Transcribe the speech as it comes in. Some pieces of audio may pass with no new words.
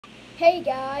Hey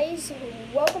guys,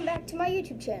 welcome back to my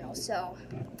YouTube channel. So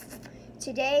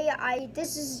today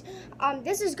this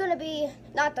is gonna be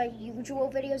not the usual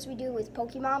videos we do with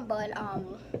Pokemon, but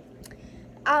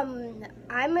I'm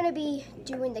gonna be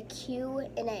doing the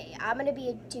Q&A. I'm gonna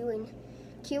be doing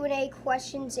Q&A,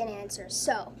 questions and answers.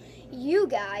 So you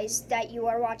guys that you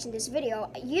are watching this video,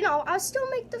 I'll still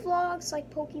make the vlogs like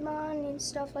Pokemon and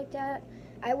stuff like that.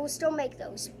 I will still make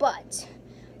those, but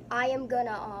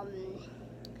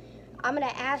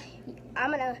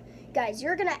guys,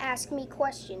 you're gonna ask me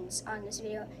questions on this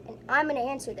video, and I'm gonna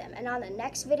answer them. And on the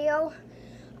next video,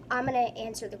 I'm gonna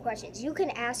answer the questions. You can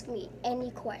ask me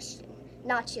any question,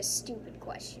 not just stupid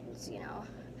questions,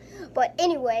 But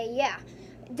anyway, yeah,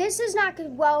 this is not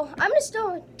good. Well,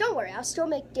 don't worry, I'll still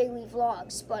make daily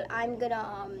vlogs, but I'm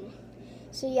gonna,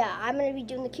 so yeah, I'm gonna be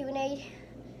doing the Q&A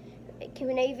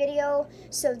video.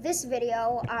 So this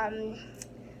video,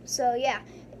 so yeah.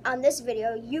 On this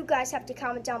video, you guys have to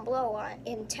comment down below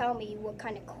and tell me what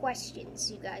kind of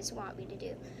questions you guys want me to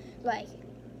do. Like,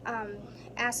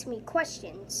 ask me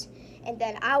questions, and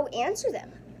then I'll answer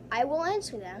them. I will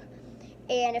answer them,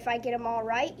 and if I get them all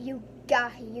right, you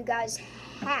guys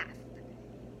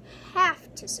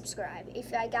have to subscribe.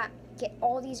 If I get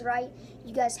all these right,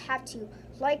 you guys have to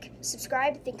like,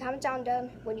 subscribe, then comment down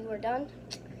when you are done.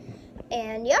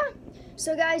 And yeah.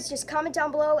 So guys, just comment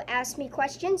down below, ask me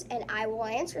questions, and I will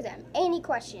answer them. Any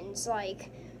questions,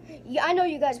 like, yeah, I know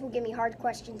you guys will give me hard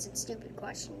questions and stupid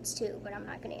questions too, but I'm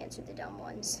not going to answer the dumb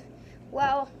ones.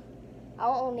 Well,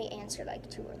 I'll only answer like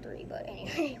 2 or 3, but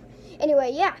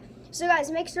anyway, yeah. So guys,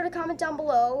 make sure to comment down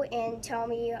below and tell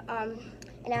me,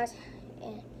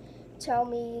 tell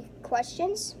me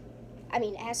questions.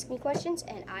 Ask me questions,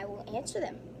 and I will answer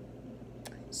them.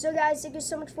 So guys, thank you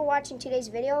so much for watching today's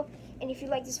video. And if you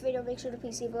like this video, make sure to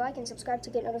please leave a like and subscribe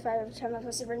to get notified every time I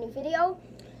post a new video.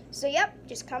 So yep,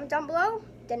 just comment down below.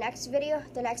 The next video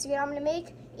I'm gonna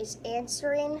make is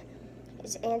answering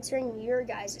your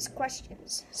guys'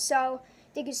 questions. So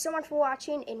thank you so much for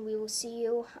watching, and we will see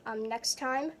you next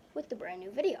time with the brand new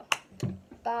video.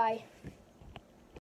 Bye.